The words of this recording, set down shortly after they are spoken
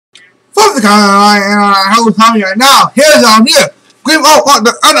From the Nightline, and I host Tommy right now. Here's on here.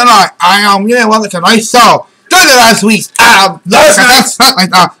 The other night. I am here. Welcome to tonight's show. During the last week's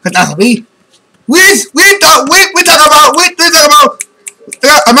catastrophe, we talk about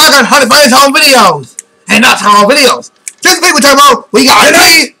American Honey Bunny's home videos and not home videos. This week we talk about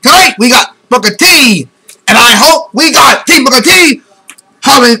tonight we got Booker T, and I hope we got Team Booker T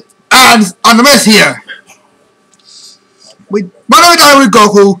having ads on the mess here. One of the time with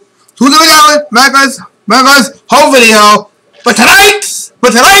Goku, two of the America's home video. But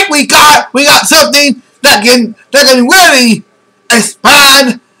tonight we got something that can really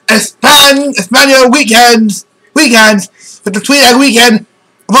expand your weekends. But the tweet weekend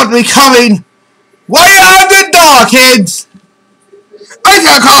about to be coming way out the door, kids. It's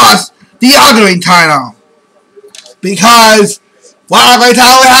gonna cost the ordering title because what ugly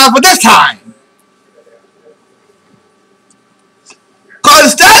title we have for this time?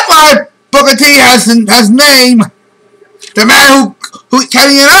 Cause that's why Booker T has named the man who's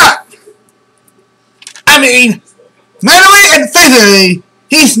carrying it up. I mean, mentally and physically,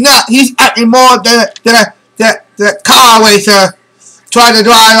 he's acting more than the car racer trying to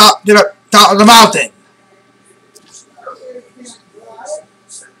drive up to the top of the mountain.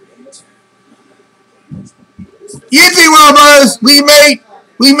 Usually, Robbers, we made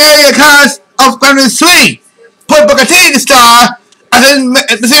a cast of Gremlins 3. Put Booker T the star as in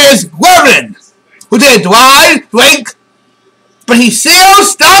the series Gremlins, who did drive, drink, but he still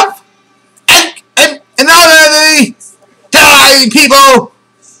stopped and other telling people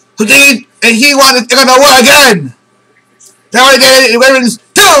who did and he wanted to go to war again. That's why they did Gremlins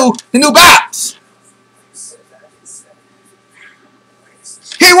 2, the new Bats.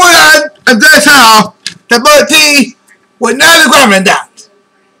 He would address how the Booker T would never Gremlin that.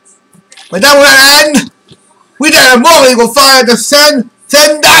 But that would end. We did a movie will fire to send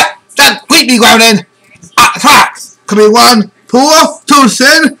that creepy Gremlin attacks. Could be 1 poor, 2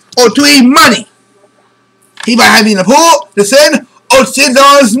 sin, or 3 money. He might have been a poor, the sin, or sin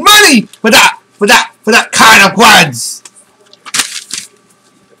on his money for that kind of words.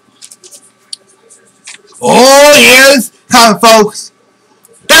 Oh, here's come folks.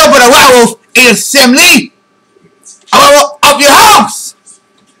 They'll put a werewolf in a assembly of your house.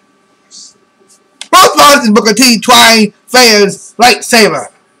 Both parts in Booker T trying Freya's lightsaber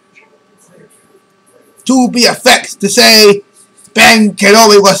to be effects to say Ben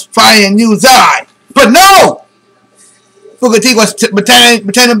Kenobi was trying a new Zai. But no! Booker T was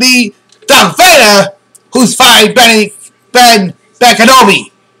pretending to be Darth Vader who's fighting Ben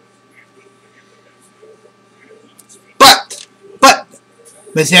Kenobi. But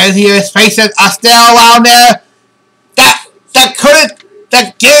Mr. Here's faces are still around there that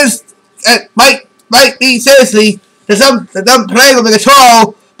gives might be seriously to some play with the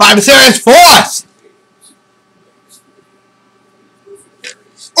control by the serious force.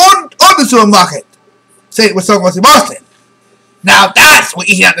 On the supermarket, say it was so much in Boston. Now that's what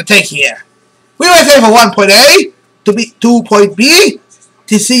you have to take here. We went there from one point A to point B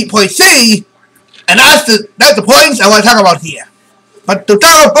to point C, and that's the points I want to talk about here. But to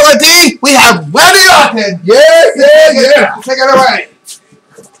talk about Booker T, we have Randy Orton. Yeah. Take it away.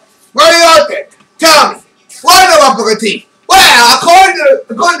 Randy Orton, tell me, what about Booker T? Well, according to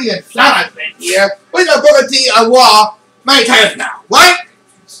the announcement here, we know Booker T on Raw many times now, right?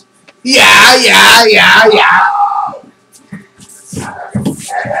 Yeah.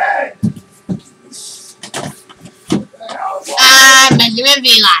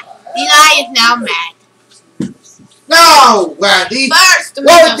 Eli is now mad. No, Randy. First,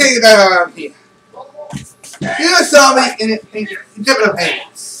 one thing that I'm here. You saw me in different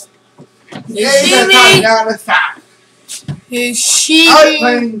hands. Is she? I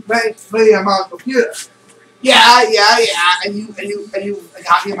was playing on my computer. Yeah. And you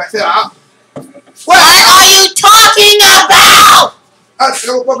copying myself. What are you talking about? Let's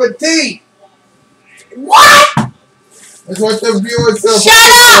go Booker T. What? That's what the viewers are.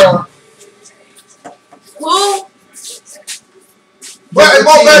 Shut up! Who? But it's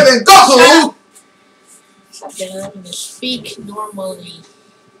more better than Goku. Speak normally.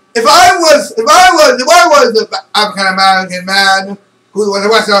 If I was the African American man who was a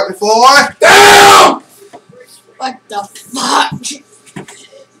wrestler before, damn! What the fuck?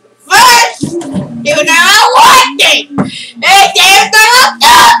 First, you know one thing, and there's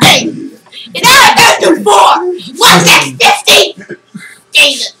nothing. And now I go to 4. What's that 50?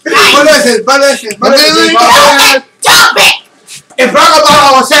 Jesus Christ. But listen. Stop it! If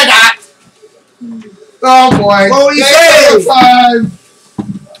Rockabilly said that, oh boy. What were you saying? Time.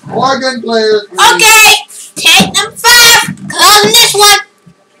 Morgan players. Okay, take them 5. Closing this one.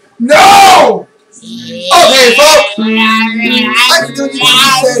 No! I can do what you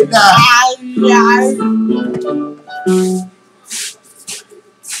say now.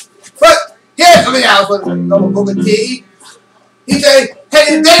 But here's something else with no Booker T. He said, "Hey,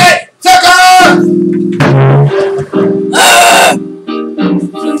 you did it, sucker!"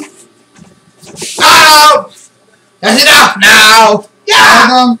 Ow! That's enough now.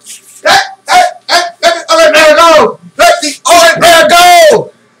 Yeah. Let the orange bear go. Let the orange bear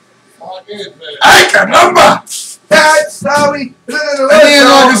go. I can remember. That's sorry.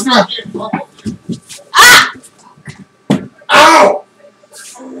 Ah! Ow!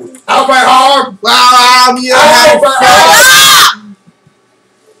 Ow, my arm! Wow, you had fun!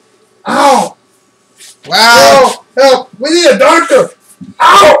 Ow! Wow! Help! We need a doctor!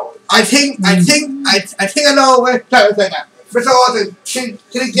 Ow! I think I know where. Mr. Orton, can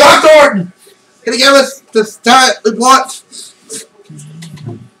you give us Orton? Can you give us the start report?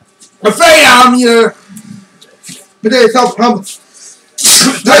 I'm afraid I'm here. But there's no problem.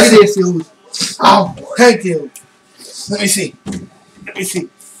 Thank you. Oh, thank you. Let me see.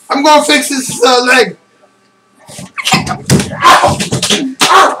 I'm gonna fix this leg. Ow!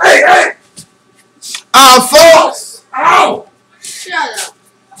 Ow! Hey! False! Ow! Shut up.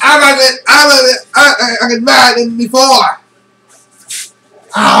 I get mad than before.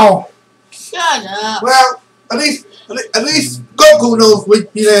 Ow! Shut up. Well, at least Goku knows which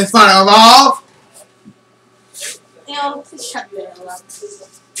is fun of. Shut the hell up.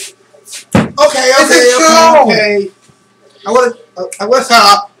 Okay. I want to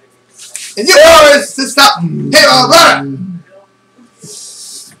stop. And you always to stop. Hey, brother.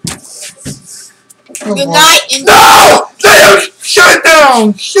 Good night. No! Shut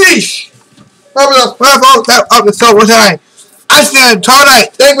down! Sheesh! What's tonight? I said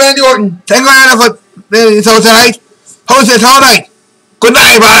tonight. Thank you, Randy Orton. Thank you for tonight. Host it tonight. Good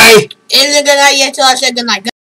night, bye. It's a good night. Yes, I said good night.